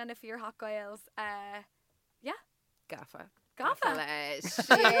 muidna na fear hot Gaels. Yeah. Gaffa. Gaffa. Flesh.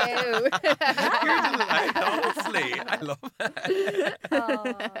 You're delight, honestly. I love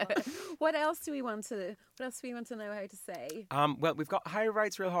it. What else do we want to know how to say? Well, we've got high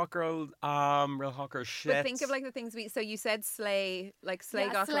rights, real hot girl shit. But think of like the things so you said slay, like slay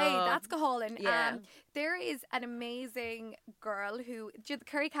Yeah, got Slay, that's Gaholin. Yeah. There is an amazing girl who, the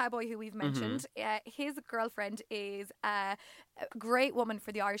Curry Cowboy who we've mentioned, his girlfriend is a great woman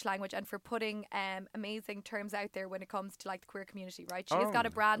for the Irish language and for putting amazing terms out there when it comes to like the queer community, right? She's got a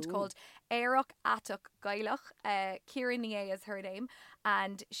brand called Éireach Atuk Gaelach. Ciara Nia is her name,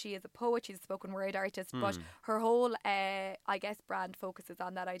 and she is a poet, she's a spoken word artist, but her whole, I guess, brand focuses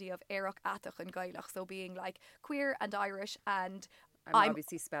on that idea of Éireach Atuk and Gaelach, so being like queer and Irish. And I'm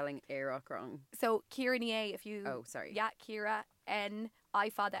obviously spelling Éireach wrong. so Ciara Nia, if you... Oh, sorry. Yeah, Ciara, N-I-A. I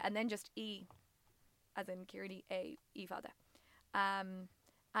fada, and then just E, as in Kieran E fada.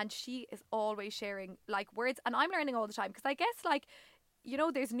 And she is always sharing like words, and I'm learning all the time because I guess like, you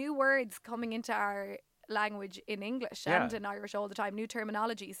know, there's new words coming into our language in English and in Irish all the time, new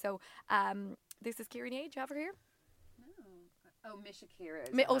terminology. So this is Kieran A. Do you have her here? Oh, Miss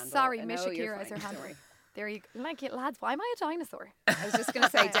Shakira. Miss Shakira is her handle. There you go. Like it, lads. Why am I a dinosaur? I was just going to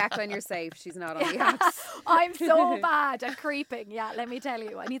say, Declan, you're safe. She's not on the apps. I'm so bad at creeping. Yeah, let me tell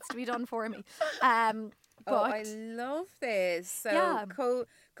you. It needs to be done for me. But I love this. So,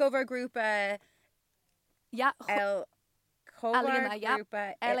 cover group L cover group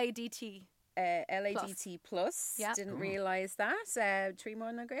LADT. LADT plus. Yeah. Didn't realise that. Three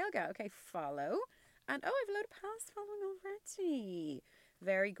more than Gael. Okay, follow. And I have a load of pals following already.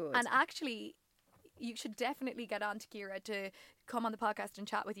 Very good. And actually, you should definitely get on to Kira to come on the podcast and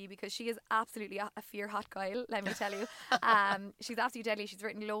chat with you because she is absolutely a fear hot Gael, let me tell you. She's absolutely deadly. She's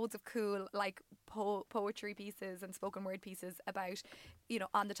written loads of cool like poetry pieces and spoken word pieces about, you know,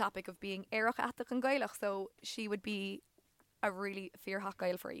 on the topic of being Éireach Atach and Gaelach. So she would be a really fear hot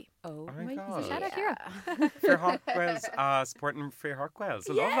Gael for you. Oh my God. So shout out Kira. Fear Hawk Wells, supporting Fear Hawk Wells.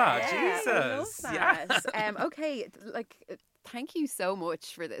 I love that. Jesus. I love that. Okay, like thank you so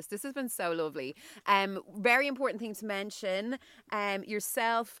much for this. This has been so lovely. Very important thing to mention.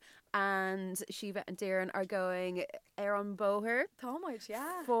 Yourself and Shiva and Darren are going Aaron Boher Thomas,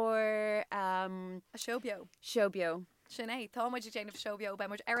 for a showbio. Sinead, Thomas Jane of Showbio,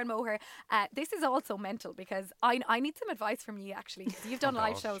 Benwood, Erin Moher. This is also mental because I need some advice from you actually because you've done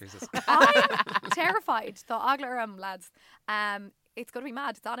live shows. Jesus. I'm terrified. The Aglaram lads. It's going to be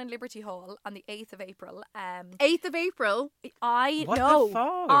mad. It's on in Liberty Hall on the 8th of April. 8th of April? I What know. the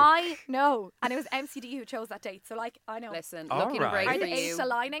fuck? I know. And it was MCD who chose that date. So, like, I know. Listen, All looking right. great Are for the you. 8s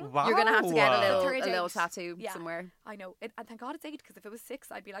aligning? Wow. You're going to have to get a Third little date. tattoo Yeah. somewhere. I know. And thank God it's 8 because if it was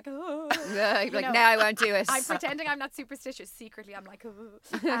 6, I'd be like, oh. Yeah, You like, know, now I won't do it. I'm pretending I'm not superstitious. Secretly, I'm like, oh.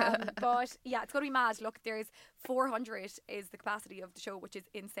 But yeah, it's going to be mad. Look, there's 400 is the capacity of the show, which is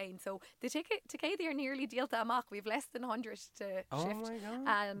insane. So the ticket to Katie are nearly Díalta Amach. We've less than 100 to shift. Oh my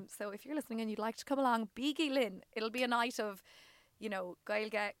God. So if you're listening and you'd like to come along, Biggie Lynn, it'll be a night of, you know,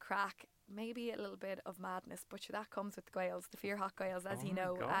 Gaelge, crack, maybe a little bit of madness, but sure, that comes with the Gaels, the fear hot Gaels, as you my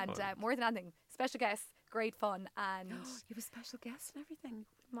know. God. And more than anything, special guests, great fun, and You have a special guest and everything.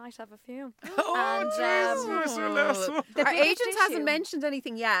 might have a few. Oh, Jesus. Our biggest agent issue- hasn't mentioned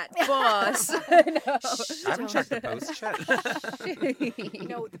anything yet, but I haven't checked the post yet. You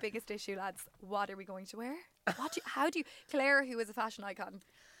know, the biggest issue, lads, what are we going to wear? How do you, Claire, who is a fashion icon,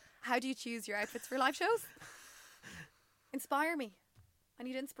 how do you choose your outfits for live shows? Inspire me. I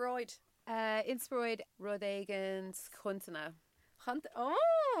need inspired. inspired Rodagans Kuntana. Oh,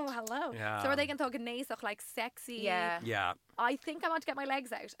 hello. Yeah. So are they going to talk nasach, like sexy? Yeah. Yeah. I think I want to get my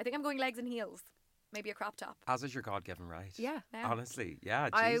legs out. I think I'm going legs and heels. Maybe a crop top. As is your God-given right. Yeah. Now. Honestly, yeah,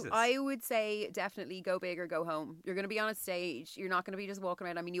 I Jesus. would say definitely go big or go home. You're going to be on a stage. You're not going to be just walking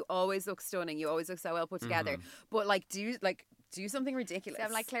around. I mean, you always look stunning. You always look so well put together. But do something ridiculous. So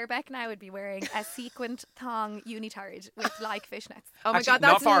I'm like Claire Beck now would be wearing a sequined thong unitard with like fishnets. Oh my Actually, God,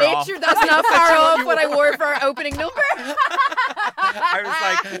 not that's far literally off. that's not far off what I wore for our opening number. I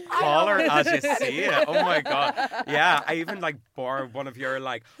was like, call her as you see it. Oh my God. Yeah, I even like bore one of your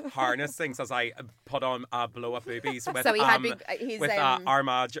like harness things as I put on blow up boobies with So he had big, his with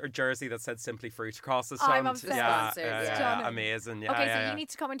Armagh jersey that said Simply Fruit across the front. I'm obsessed. Sponsored, Yeah, Stunning. amazing. Yeah, Okay, yeah, so yeah. you need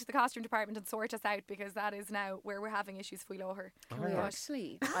to come into the costume department and sort us out because that is now where we're having issues for her. Can we Oh.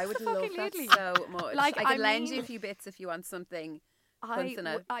 actually? I would love fucking that lovely. so much. Like, I could I lend mean- you a few bits if you want something.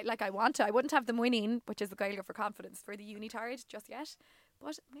 I want to. I wouldn't have the winning, which is the Gaeilge for confidence, for the unitard just yet.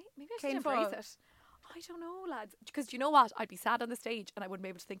 But maybe I should Céim embrace fáil. it. I don't know, lads. Because do you know what? I'd be sad on the stage and I wouldn't be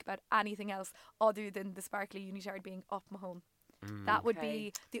able to think about anything else other than the sparkly unitard being up my home. That would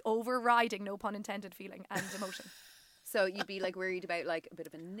be the overriding, no pun intended, feeling and emotion. So you'd be like worried about like a bit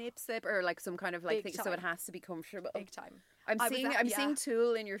of a nip slip or like some kind of like Big thing, so it time. has to be comfortable. Big time. I'm I was seeing at- I'm yeah. seeing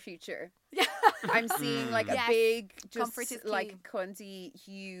Tool in your future. Yeah. I'm seeing like a Yes. big, Comfort just is like key. cunty,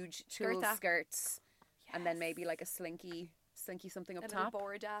 huge Tool Skirta. skirts, and then Yes. maybe like a slinky something up A little top.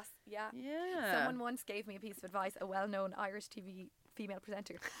 board ass. Yeah. Yeah. Someone once gave me a piece of advice, a well-known Irish TV female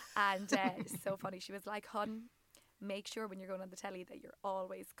presenter, and it's so funny. She was like, "Hun, make sure when you're going on the telly that you're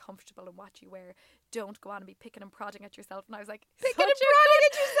always comfortable in what you wear. Don't go on and be picking and prodding at yourself." And I was like, Picking "Such and a prodding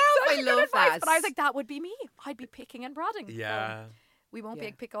good- at yourself. such I a good love advice." that. But I was like, that would be me. I'd be picking and prodding. So Yeah. we won't be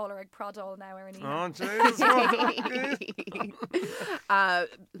Yeah. a pick all or a prod all now, Erin. Oh, Jesus.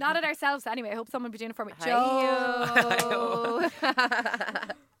 Not at ourselves anyway. I hope someone will be doing it for me. Hi-yo.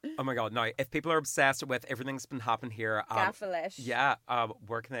 Oh my God! Now, if people are obsessed with everything's been happening here, Gaffalish. yeah,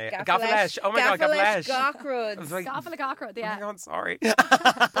 where can they? Gaffalish. Oh my God, Gaffalish. Gawcrud. I was like, Gaffala Gawcrud, oh yeah. my God, sorry.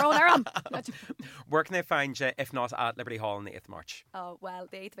 Bro, they're on. Where can they find you if not at Liberty Hall on the 8th of March? Oh, well,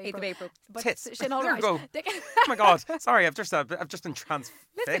 the 8th of 8th April. of April. But Tits. Shin, all There right. we go. Oh my God! Sorry, I've just been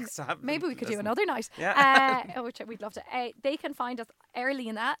transfixed. Maybe we could do another night. Yeah. Which we'd love to. They can find us early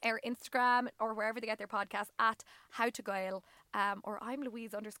in that, our Instagram or wherever they get their podcast at How to Gael, or I'm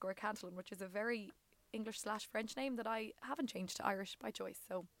Louise _Cantillon, which is a very English/French name that I haven't changed to Irish by choice.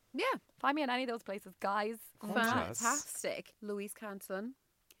 So Yeah. find me in any of those places, guys. Fantastic. Louise Cantillon.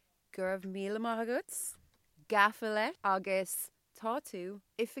 Gurv Mila Mahaguts. Gaffale. Agus. Tatu.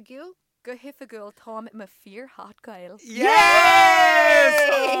 Ifagul. Go hifagul Tom ma fear hot Gael. Yes!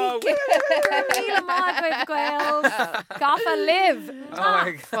 Oh, Mila Mahaguts Gael. Gaffa live. oh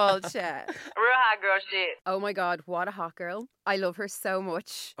my God. Full chat. Real hot girl shit. Oh my God, what a hot girl. I love her so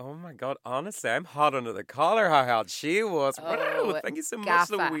much. Oh my God, honestly, I'm hot under the collar how hot she was. Oh, Wow, thank you so much,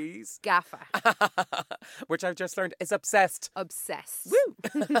 Gaffa. Louise. Gaffa. Which I've just learned is obsessed. Obsessed. Woo!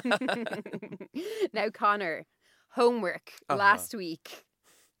 Now, Connor, homework last week.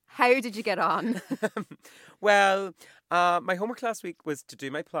 How did you get on? Well, my homework last week was to do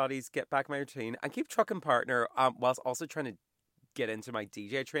my Pilates, get back my routine, and keep trucking partner whilst also trying to get into my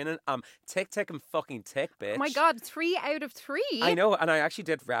DJ training. Tick, and fucking tick, bitch. Oh my God, 3 out of 3. I know, and I actually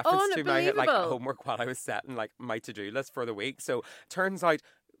did reference to my Unbelievable. homework while I was setting my to-do list for the week. So turns out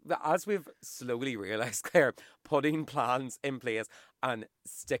that as we've slowly realised, Claire, putting plans in place and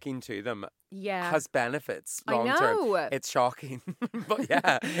sticking to them Yeah. has benefits I long term. know. It's shocking, but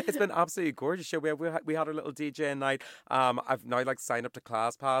yeah, it's been absolutely gorgeous. Show we had our little DJ night. I've now signed up to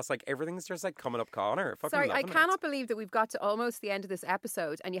ClassPass. Everything's just coming up, Connor. Fucking Sorry, I loving it. cannot believe that we've got to almost the end of this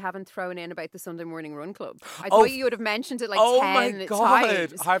episode and you haven't thrown in about the Sunday Morning Run Club. I Oh, thought you would have mentioned it oh 10 my God,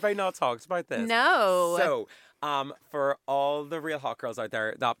 times. have I not talked about this? No. So, for all the real hot girls out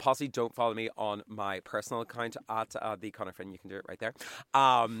there that possibly don't follow me on my personal account at the Connor Finn, you can do it right there.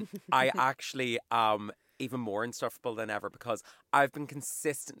 I actually even more insufferable than ever because I've been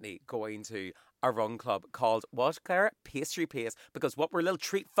consistently going to a run club called what, Clara? Pastry Pace, because what, we're little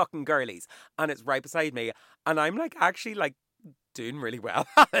treat fucking girlies, and it's right beside me, and I'm actually doing really well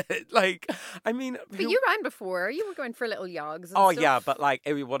at it. I mean, But you ran before. You were going for little yogs. And oh stuff. yeah, but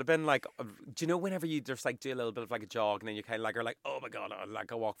it would have been do you know whenever you just do a little bit of a jog and then you kind of are oh my God,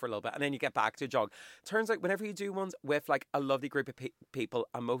 I'll walk for a little bit and then you get back to a jog. Turns out whenever you do ones with a lovely group of people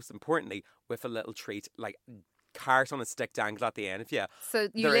and most importantly with a little treat carrot on a stick dangle at the end of you. So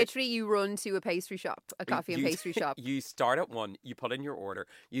you run to a pastry shop, a coffee and pastry shop. You start at one, you put in your order,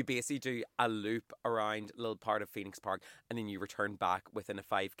 you basically do a loop around a little part of Phoenix Park and then you return back within a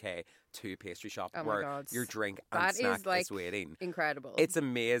 5k to a pastry shop Oh my where God. your drink and That snack is is waiting. Incredible. It's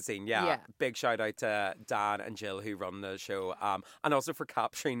amazing, yeah. Yeah. Big shout out to Dan and Jill who run the show, and also for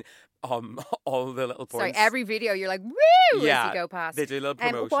capturing all the little points. Sorry, every video you're woo as you go past. They do a little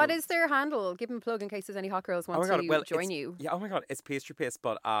promotion. What is their handle? Give them a plug in case there's any hot girls want to join you. Yeah, oh my God, it's Pastry Pace,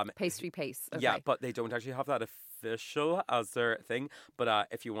 but Pastry Pace. Okay. yeah, but they don't actually have that official as their thing. But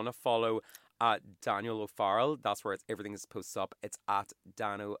if you want to follow Daniel O'Farrell, that's where everything is posted up. It's at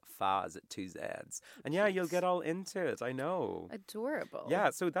Dano Faz 2 Zs. And yeah, you'll get all into it. I know. Adorable.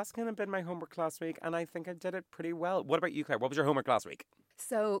 Yeah, so that's kind of been my homework last week, and I think I did it pretty well. What about you, Claire? What was your homework last week?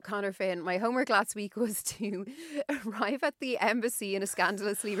 So, Connor Finn, my homework last week was to arrive at the embassy in a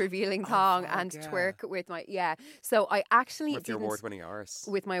scandalously revealing thong and twerk with my, So I actually With your award-winning arse.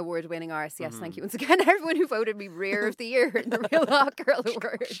 With my award-winning arse, yes. Thank you once again, everyone who voted me Rear of the Year in the Real Hot Girl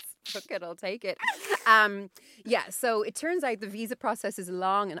Awards. Fuck it, I'll take it. So it turns out the visa process is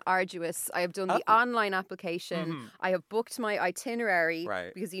long and arduous. I have done the online application. I have booked my itinerary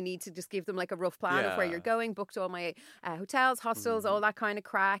because you need to just give them a rough plan of where you're going. Booked all my hotels, hostels, all that kind of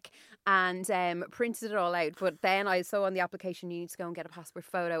crack, and printed it all out. But then I saw on the application you need to go and get a passport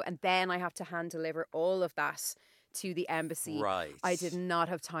photo, and then I have to hand deliver all of that to the embassy. Right. I did not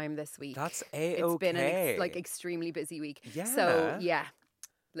have time this week. That's It's been an extremely busy week. Yeah. So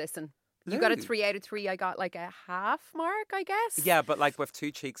listen. You got a 3 out of 3. I got a half mark, I guess. Yeah, but with 2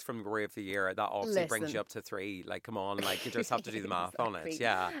 cheeks from Glory of the Year, that obviously brings Listen. you up to 3. Come on, you just have to do the math on it.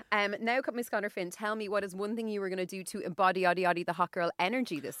 Exactly. Yeah. Now, Miss Connor Finn, tell me what is one thing you were going to do to embody the hot girl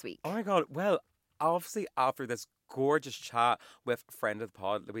energy this week? Oh my God. Well, obviously after this gorgeous chat with friend of the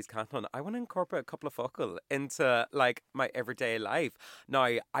pod, Louise Cantillon, I want to incorporate a couple of fuckle into my everyday life. Now,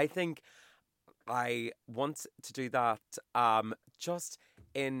 I think I want to do that just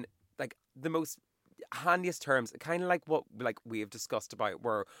in the most handiest terms, kind of what we have discussed about,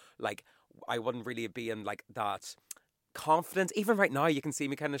 where I wouldn't really be in that confident. Even right now, you can see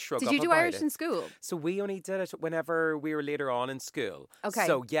me kind of shrug Did up you do about Irish it. in school? So we only did it whenever we were later on in school. Okay.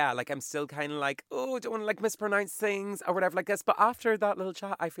 So yeah, like I'm still kind of like, oh, I don't want to like mispronounce things or whatever like this. But after that little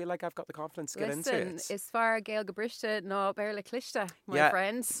chat, I feel like I've got the confidence to get into Listen, it. is far Gael Gabrishta no Berla Clishta, my Yeah.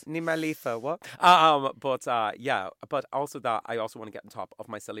 friends. Ní mar lífa, what? Yeah, but also that I also want to get on top of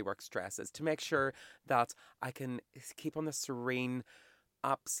my silly work stresses to make sure that I can keep on the serene,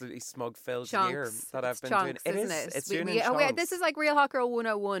 absolutely smug-filled year Chunks. that It's I've been chunks, doing. isn't it? It's doing in This chunks. is like Real Hot Girl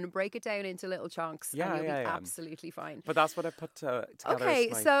 101. Break it down into little chunks, Yeah, and you'll yeah, be yeah. absolutely fine. But that's what I put together. Okay,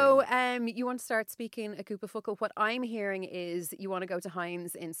 as my so thing. you want to start speaking a Cúpa Focal. What I'm hearing is you want to go to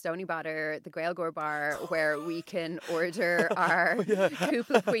Heinz in Stony Batter, the Gaelgore bar, where we can order our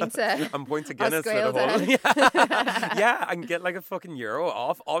Cúpa Puinte. I'm pointing Us Guinness for the Gaelta. whole. Yeah, I can get like a fucking euro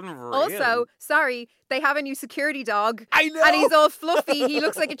off. Unreal. Also, sorry, they have a new security dog. I know. And he's all fluffy. He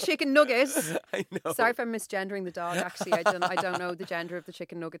looks like a chicken nugget. I know. Sorry if I'm misgendering the dog. Actually, I don't know the gender of the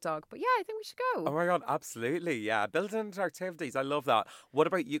chicken nugget dog. But yeah, I think we should Oh go. my God, absolutely. Yeah. Build into activities. I love that. What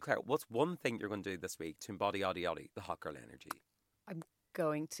about you, Claire? What's one thing you're going to do this week to embody the hot girl energy? I'm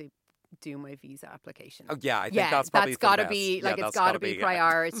going to do my visa application. Oh, yeah. I think that's probably got to the be best. like Yeah, it's that's got to gotta be yeah.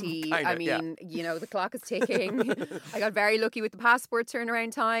 priority. Kinda, I yeah. mean, the clock is ticking. I got very lucky with the passport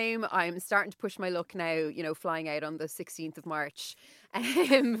turnaround time. I'm starting to push my luck now. Flying out on the 16th of March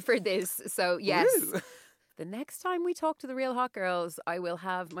for this. So yes. Woo. The next time we talk to the Real Hot Girls, I will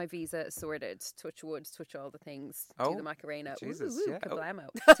have my visa sorted. Touch wood, touch all the things. Do Oh, the Macarena. Jesus, Ooh, yeah. Oh. kablamo.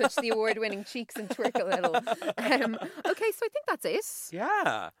 Touch the award-winning cheeks and twerk a little. Okay, so I think that's it.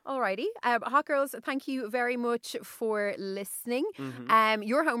 Yeah. Alrighty. Hot Girls, thank you very much for listening. Mm-hmm.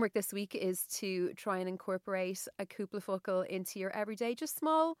 Your homework this week is to try and incorporate a Cúpla Focal into your everyday. Just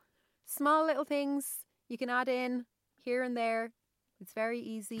small little things you can add in here and there. It's very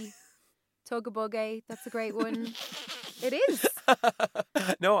easy. Tug a buggy, that's a great one. It is.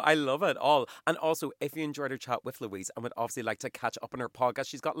 No, I love it all. And also, if you enjoyed our chat with Louise and would obviously like to catch up on her podcast,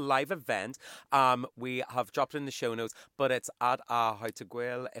 she's got a live event. We have dropped it in the show notes, but it's at How to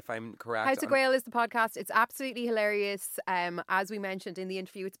Gael, if I'm correct. How to Gael is the podcast. It's absolutely hilarious. As we mentioned in the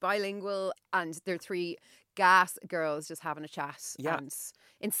interview, it's bilingual and they're three gas girls just having a chat and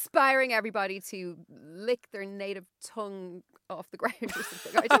inspiring everybody to lick their native tongue off the ground or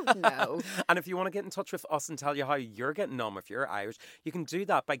something. I don't know. And if you want to get in touch with us and tell you how you're getting on if you're Irish, you can do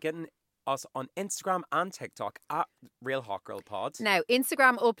that by getting us on Instagram and TikTok at Real Hot Girl Pod. Now,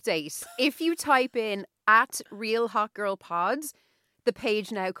 Instagram update. If you type in at Real Hot Girl Pod, the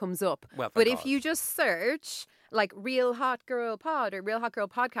page now comes up. Well, but thank if God. you just search like Real Hot Girl Pod or Real Hot Girl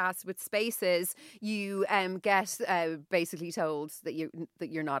Podcast with spaces, you get basically told that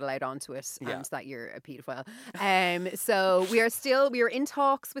you're not allowed onto it and that you're a paedophile. So we are in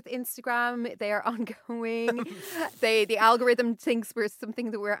talks with Instagram. They are ongoing. The algorithm thinks we're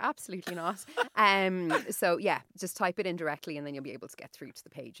something that we're absolutely not. So yeah, just type it in directly and then you'll be able to get through to the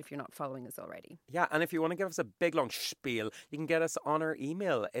page if you're not following us already. Yeah, and if you want to give us a big long spiel, you can get us on our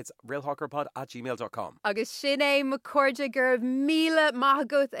email. It's realhotgirlpod@gmail.com. Agus sinné McCordia gur míle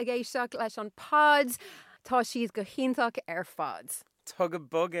maithagút a géisteach leis an pod, tá siad go chinnteach fad. Tug a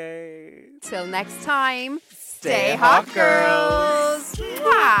buggy. Till next time, Stay hot hot, girls!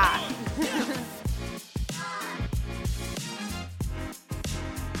 Mwah!